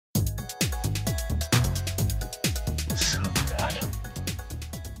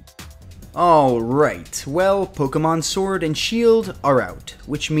Alright, well, Pokemon Sword and Shield are out,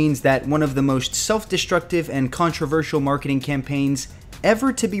 which means that one of the most self-destructive and controversial marketing campaigns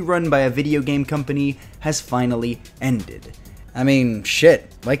ever to be run by a video game company has finally ended. I mean,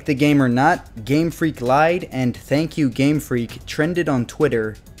 shit, like the game or not, Game Freak lied, and thank you Game Freak trended on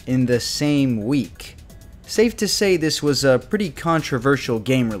Twitter in the same week. Safe to say this was a pretty controversial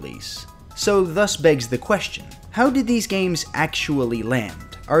game release. So thus begs the question, how did these games actually land?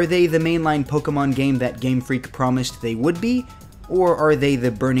 Are they the mainline Pokemon game that Game Freak promised they would be, or are they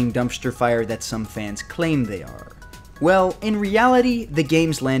the burning dumpster fire that some fans claim they are? Well, in reality, the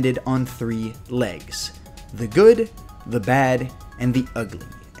games landed on 3 legs. The good, the bad, and the ugly.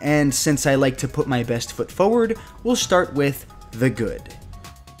 And since I like to put my best foot forward, we'll start with the good.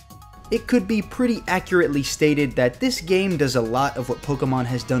 It could be pretty accurately stated that this game does a lot of what Pokemon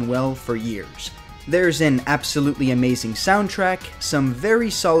has done well for years. There's an absolutely amazing soundtrack, some very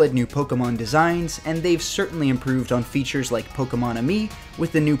solid new Pokemon designs, and they've certainly improved on features like Pokemon Ami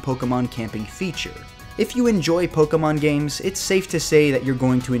with the new Pokemon camping feature. If you enjoy Pokemon games, it's safe to say that you're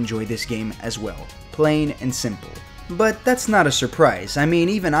going to enjoy this game as well. Plain and simple. But that's not a surprise. I mean,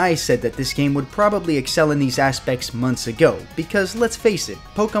 even I said that this game would probably excel in these aspects months ago, because let's face it,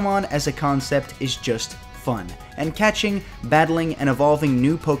 Pokemon as a concept is just fun, and catching, battling, and evolving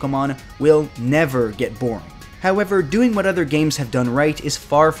new Pokemon will never get boring. However, doing what other games have done right is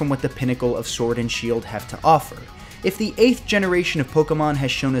far from what the pinnacle of Sword and Shield have to offer. If the 8th generation of Pokemon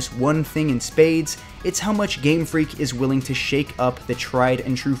has shown us one thing in spades, it's how much Game Freak is willing to shake up the tried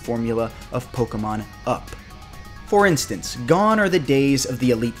and true formula of Pokemon Up. For instance, gone are the days of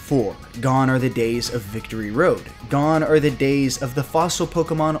the Elite Four, gone are the days of Victory Road, gone are the days of the fossil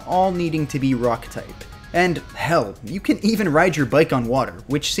Pokemon all needing to be Rock-type. And hell, you can even ride your bike on water,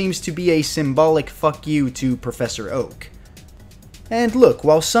 which seems to be a symbolic fuck you to Professor Oak. And look,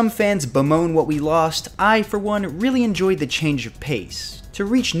 while some fans bemoan what we lost, I, for one, really enjoyed the change of pace. To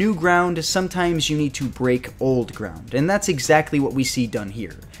reach new ground, sometimes you need to break old ground, and that's exactly what we see done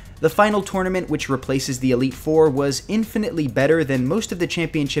here. The final tournament, which replaces the Elite Four, was infinitely better than most of the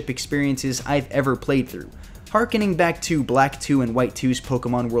championship experiences I've ever played through, harkening back to Black 2 and White 2's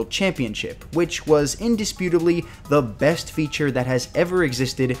Pokemon World Championship, which was indisputably the best feature that has ever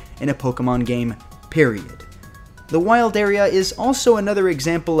existed in a Pokemon game, period. The Wild Area is also another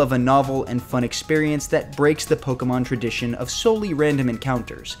example of a novel and fun experience that breaks the Pokemon tradition of solely random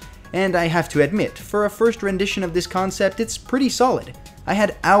encounters, and I have to admit, for a first rendition of this concept, it's pretty solid. I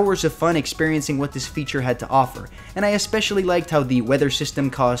had hours of fun experiencing what this feature had to offer, and I especially liked how the weather system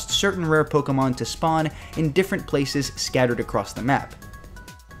caused certain rare Pokemon to spawn in different places scattered across the map.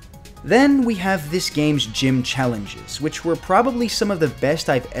 Then we have this game's gym challenges, which were probably some of the best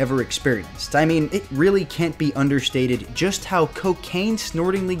I've ever experienced. I mean, it really can't be understated just how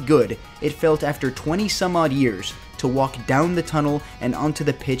cocaine-snortingly good it felt after 20 some odd years to walk down the tunnel and onto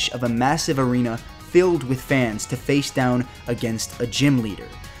the pitch of a massive arena filled with fans to face down against a gym leader.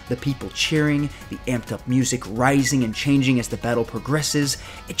 The people cheering, the amped up music rising and changing as the battle progresses,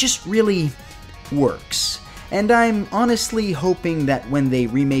 it just really works. And I'm honestly hoping that when they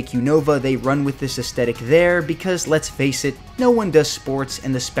remake Unova, they run with this aesthetic there, because let's face it, no one does sports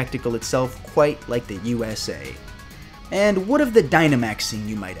and the spectacle itself quite like the USA. And what of the Dynamaxing,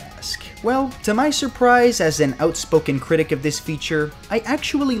 you might ask? Well, to my surprise, as an outspoken critic of this feature, I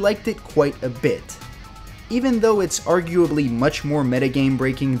actually liked it quite a bit. Even though it's arguably much more metagame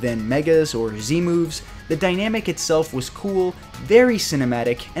breaking than Megas or Z-moves, the dynamic itself was cool, very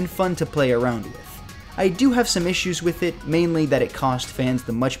cinematic, and fun to play around with. I do have some issues with it, mainly that it cost fans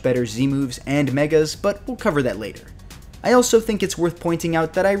the much better Z-moves and Megas, but we'll cover that later. I also think it's worth pointing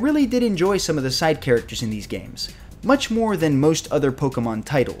out that I really did enjoy some of the side characters in these games, much more than most other Pokemon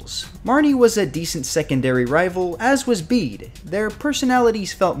titles. Marnie was a decent secondary rival, as was Bede. Their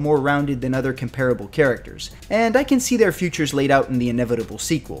personalities felt more rounded than other comparable characters, and I can see their futures laid out in the inevitable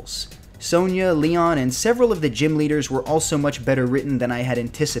sequels. Sonia, Leon, and several of the gym leaders were also much better written than I had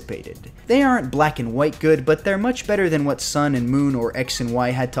anticipated. They aren't black and white good, but they're much better than what Sun and Moon or X and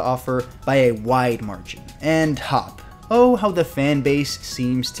Y had to offer by a wide margin. And Hop. Oh, how the fan base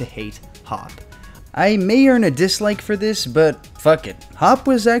seems to hate Hop. I may earn a dislike for this, but fuck it. Hop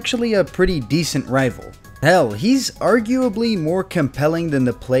was actually a pretty decent rival. Hell, he's arguably more compelling than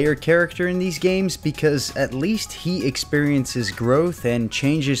the player character in these games because at least he experiences growth and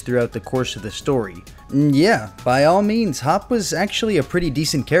changes throughout the course of the story. Yeah, by all means, Hop was actually a pretty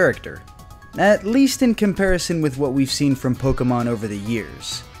decent character. At least in comparison with what we've seen from Pokemon over the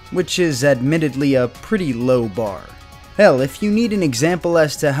years, which is admittedly a pretty low bar. Hell, if you need an example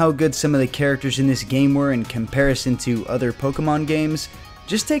as to how good some of the characters in this game were in comparison to other Pokemon games,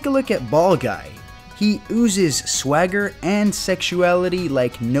 Just take a look at Ball Guy. He oozes swagger and sexuality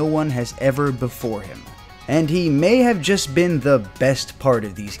like no one has ever before him. And he may have just been the best part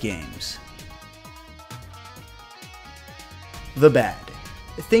of these games. The bad.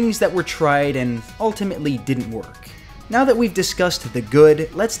 Things that were tried and ultimately didn't work. Now that we've discussed the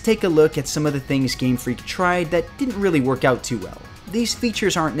good, let's take a look at some of the things Game Freak tried that didn't really work out too well. These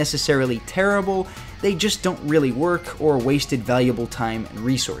features aren't necessarily terrible, they just don't really work or wasted valuable time and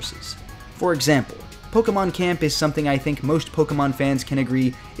resources. For example, Pokemon Camp is something I think most Pokemon fans can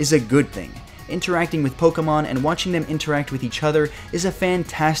agree is a good thing. Interacting with Pokemon and watching them interact with each other is a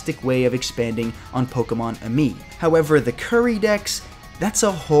fantastic way of expanding on Pokemon Ami. However, the Curry Dex, that's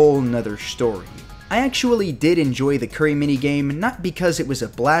a whole nother story. I actually did enjoy the Curry minigame, not because it was a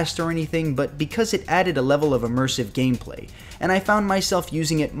blast or anything, but because it added a level of immersive gameplay, and I found myself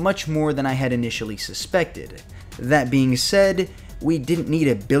using it much more than I had initially suspected. That being said, we didn't need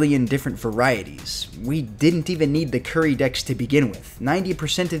a billion different varieties. We didn't even need the Curry Dex to begin with.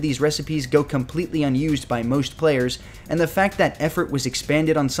 90% of these recipes go completely unused by most players, and the fact that effort was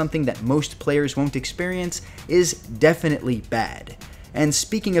expanded on something that most players won't experience is definitely bad. And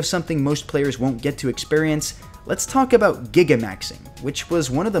speaking of something most players won't get to experience, let's talk about Gigamaxing, which was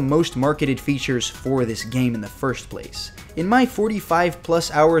one of the most marketed features for this game in the first place. In my 45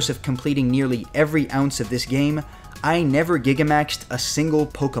 plus hours of completing nearly every ounce of this game, I never Gigamaxed a single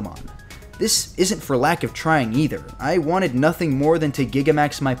Pokemon. This isn't for lack of trying either. I wanted nothing more than to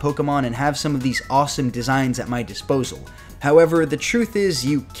Gigamax my Pokemon and have some of these awesome designs at my disposal. However, the truth is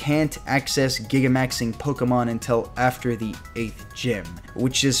you can't access Gigamaxing Pokemon until after the 8th gym,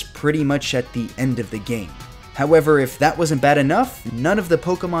 which is pretty much at the end of the game. However, if that wasn't bad enough, none of the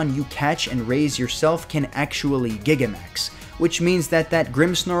Pokemon you catch and raise yourself can actually Gigamax, which means that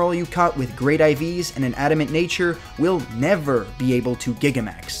Grimmsnarl you caught with great IVs and an adamant nature will never be able to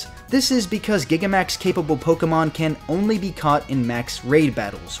Gigamax. This is because Gigamax-capable Pokemon can only be caught in max raid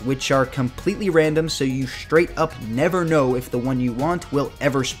battles, which are completely random so you straight up never know if the one you want will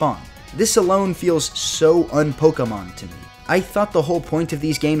ever spawn. This alone feels so un-Pokemon to me. I thought the whole point of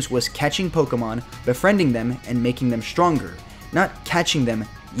these games was catching Pokemon, befriending them, and making them stronger, not catching them,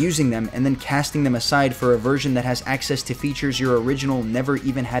 using them, and then casting them aside for a version that has access to features your original never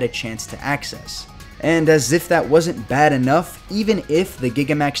even had a chance to access. And as if that wasn't bad enough, even if the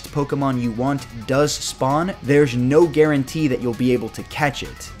Gigamaxed Pokemon you want does spawn, there's no guarantee that you'll be able to catch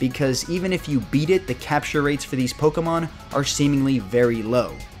it, because even if you beat it, the capture rates for these Pokemon are seemingly very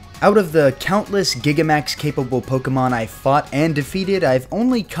low. Out of the countless Gigamax-capable Pokemon I've fought and defeated, I've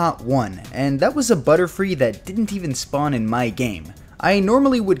only caught one, and that was a Butterfree that didn't even spawn in my game. I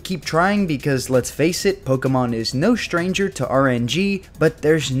normally would keep trying because, let's face it, Pokemon is no stranger to RNG, but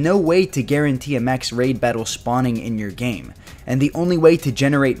there's no way to guarantee a max raid battle spawning in your game, and the only way to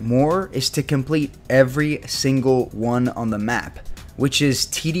generate more is to complete every single one on the map, which is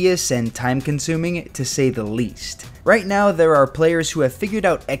tedious and time-consuming to say the least. Right now, there are players who have figured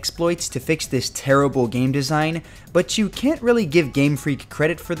out exploits to fix this terrible game design, but you can't really give Game Freak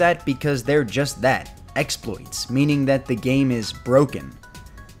credit for that because they're just that. Exploits, meaning that the game is broken.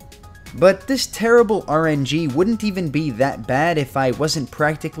 But this terrible RNG wouldn't even be that bad if I wasn't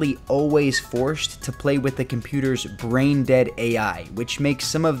practically always forced to play with the computer's brain-dead AI, which makes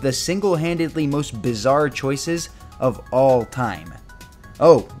some of the single-handedly most bizarre choices of all time.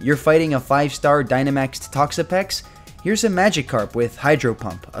 Oh, you're fighting a 5-star Dynamaxed Toxapex? Here's a Magikarp with Hydro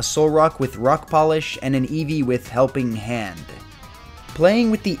Pump, a Solrock with Rock Polish, and an Eevee with Helping Hand.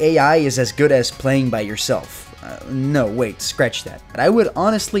 Playing with the AI is as good as playing by yourself. No, wait, scratch that. I would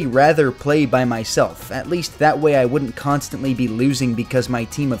honestly rather play by myself, at least that way I wouldn't constantly be losing because my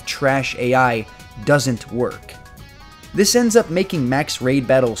team of trash AI doesn't work. This ends up making max raid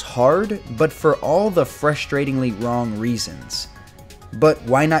battles hard, but for all the frustratingly wrong reasons. But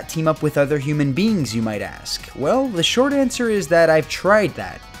why not team up with other human beings, you might ask? Well, the short answer is that I've tried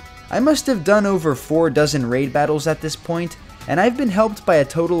that. I must have done over 4 dozen raid battles at this point, and I've been helped by a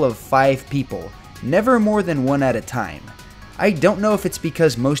total of 5 people, never more than 1 at a time. I don't know if it's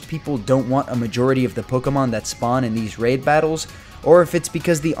because most people don't want a majority of the Pokemon that spawn in these raid battles, or if it's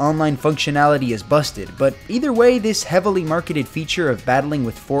because the online functionality is busted, but either way, this heavily marketed feature of battling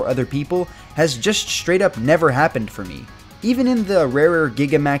with 4 other people has just straight up never happened for me. Even in the rarer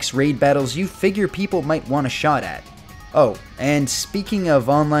Gigamax raid battles you figure people might want a shot at. Oh, and speaking of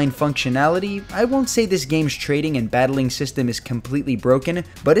online functionality, I won't say this game's trading and battling system is completely broken,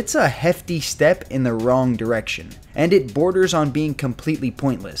 but it's a hefty step in the wrong direction, and it borders on being completely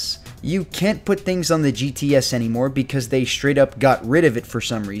pointless. You can't put things on the GTS anymore because they straight up got rid of it for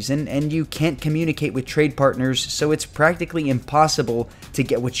some reason, and you can't communicate with trade partners, so it's practically impossible to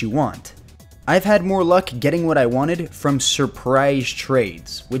get what you want. I've had more luck getting what I wanted from surprise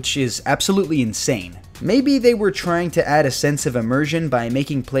trades, which is absolutely insane. Maybe they were trying to add a sense of immersion by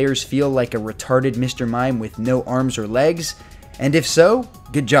making players feel like a retarded Mr. Mime with no arms or legs, and if so,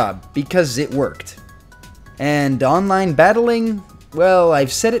 good job, because it worked. And online battling? Well,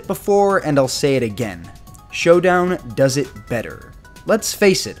 I've said it before and I'll say it again. Showdown does it better. Let's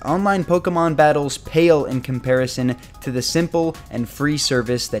face it, online Pokemon battles pale in comparison to the simple and free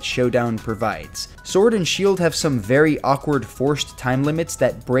service that Showdown provides. Sword and Shield have some very awkward forced time limits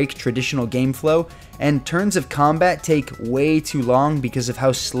that break traditional game flow, and turns of combat take way too long because of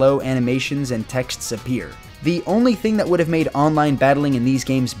how slow animations and texts appear. The only thing that would have made online battling in these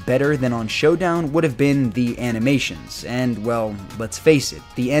games better than on Showdown would have been the animations, and well, let's face it,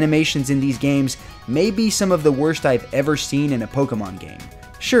 the animations in these games may be some of the worst I've ever seen in a Pokemon game.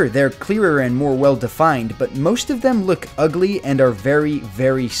 Sure, they're clearer and more well defined, but most of them look ugly and are very,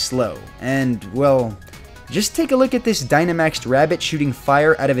 very slow. And, well, just take a look at this Dynamaxed rabbit shooting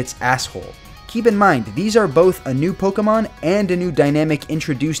fire out of its asshole. Keep in mind, these are both a new Pokemon and a new dynamic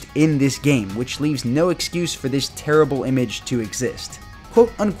introduced in this game, which leaves no excuse for this terrible image to exist.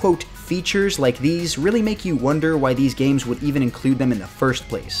 Quote-unquote features like these really make you wonder why these games would even include them in the first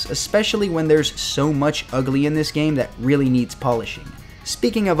place, especially when there's so much ugly in this game that really needs polishing.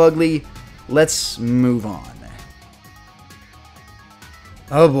 Speaking of ugly, let's move on.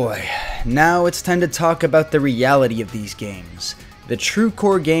 Oh boy, now it's time to talk about the reality of these games. The true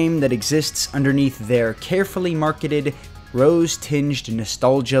core game that exists underneath their carefully marketed, rose-tinged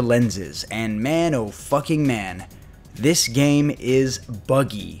nostalgia lenses, and man oh fucking man, this game is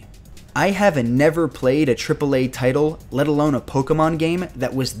buggy. I have never played a AAA title, let alone a Pokemon game,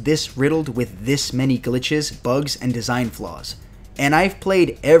 that was this riddled with this many glitches, bugs, and design flaws. And I've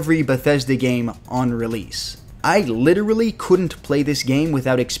played every Bethesda game on release. I literally couldn't play this game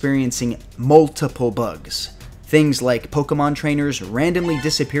without experiencing multiple bugs. Things like Pokemon trainers randomly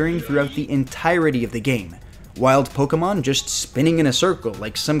disappearing throughout the entirety of the game, wild Pokemon just spinning in a circle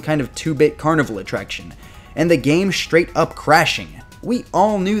like some kind of 2-bit carnival attraction, and the game straight up crashing. We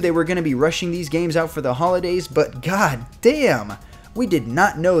all knew they were going to be rushing these games out for the holidays, but god damn, we did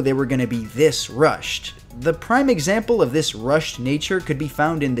not know they were going to be this rushed. The prime example of this rushed nature could be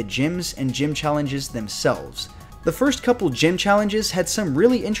found in the gyms and gym challenges themselves. The first couple gym challenges had some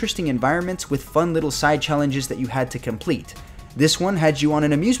really interesting environments with fun little side challenges that you had to complete. This one had you on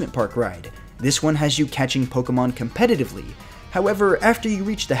an amusement park ride. This one has you catching Pokemon competitively. However, after you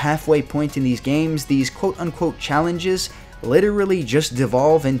reach the halfway point in these games, these quote-unquote challenges literally just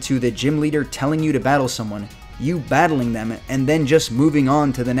devolve into the gym leader telling you to battle someone, you battling them, and then just moving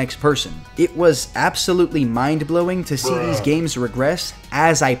on to the next person. It was absolutely mind-blowing to see these games regress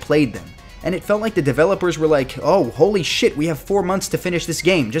as I played them. And it felt like the developers were like, oh, holy shit, we have 4 months to finish this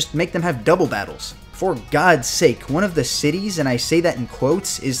game, just make them have double battles. For God's sake, one of the cities, and I say that in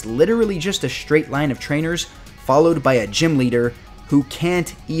quotes, is literally just a straight line of trainers, followed by a gym leader who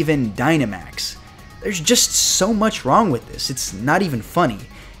can't even Dynamax. There's just so much wrong with this, it's not even funny.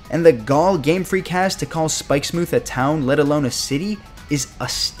 And the gall Game Freak has to call Spikesmooth a town, let alone a city, is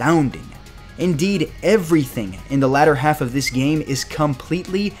astounding. Indeed, everything in the latter half of this game is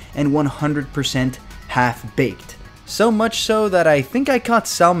completely and 100% half-baked. So much so that I think I caught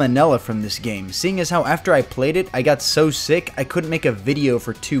salmonella from this game, seeing as how after I played it, I got so sick I couldn't make a video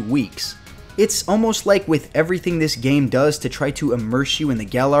for 2 weeks. It's almost like with everything this game does to try to immerse you in the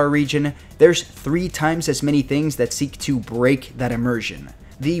Galar region, there's 3 times as many things that seek to break that immersion.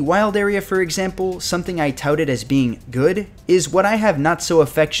 The wild area, for example, something I touted as being good, is what I have not so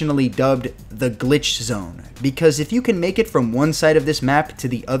affectionately dubbed the glitch zone, because if you can make it from one side of this map to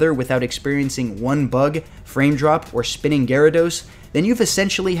the other without experiencing one bug, frame drop, or spinning Gyarados, then you've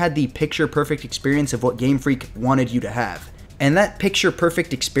essentially had the picture-perfect experience of what Game Freak wanted you to have. And that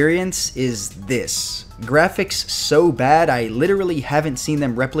picture-perfect experience is this. Graphics so bad I literally haven't seen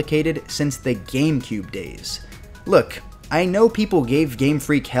them replicated since the GameCube days. Look, I know people gave Game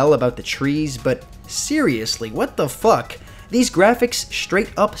Freak hell about the trees, but seriously, what the fuck? These graphics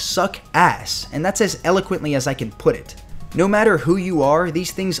straight up suck ass, and that's as eloquently as I can put it. No matter who you are,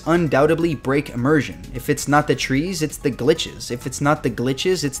 these things undoubtedly break immersion. If it's not the trees, it's the glitches. If it's not the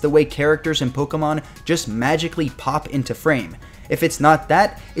glitches, it's the way characters and Pokemon just magically pop into frame. If it's not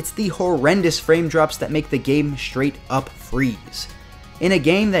that, it's the horrendous frame drops that make the game straight up freeze. In a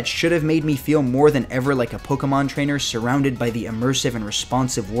game that should have made me feel more than ever like a Pokemon trainer surrounded by the immersive and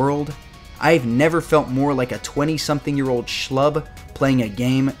responsive world, I've never felt more like a 20-something-year-old schlub playing a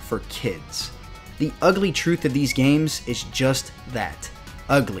game for kids. The ugly truth of these games is just that.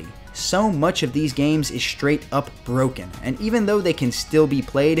 Ugly. So much of these games is straight up broken, and even though they can still be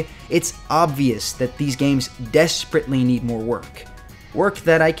played, it's obvious that these games desperately need more work. Work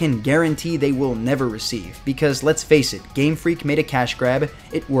that I can guarantee they will never receive, because let's face it, Game Freak made a cash grab,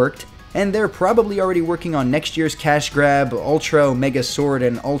 it worked, and they're probably already working on next year's cash grab, Ultra Omega Sword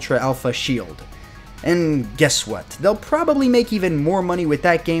and Ultra Alpha Shield. And guess what? They'll probably make even more money with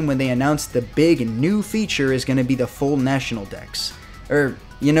that game when they announce the big new feature is going to be the full National Dex.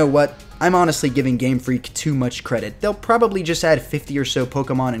 You know what? I'm honestly giving Game Freak too much credit. They'll probably just add 50 or so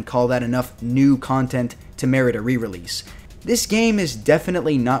Pokemon and call that enough new content to merit a re-release. This game is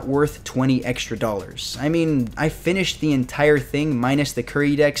definitely not worth $20 extra. I mean, I finished the entire thing minus the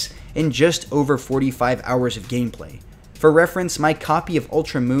Curry Dex in just over 45 hours of gameplay. For reference, my copy of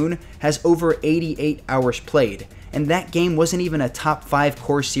Ultra Moon has over 88 hours played, and that game wasn't even a top 5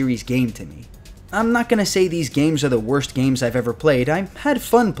 core series game to me. I'm not gonna say these games are the worst games I've ever played, I had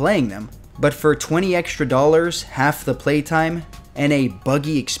fun playing them, but for $20 extra, half the playtime, and a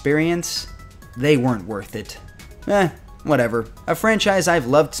buggy experience, they weren't worth it. Whatever. A franchise I've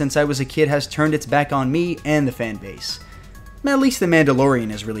loved since I was a kid has turned its back on me and the fan base. At least The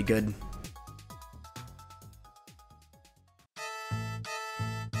Mandalorian is really good.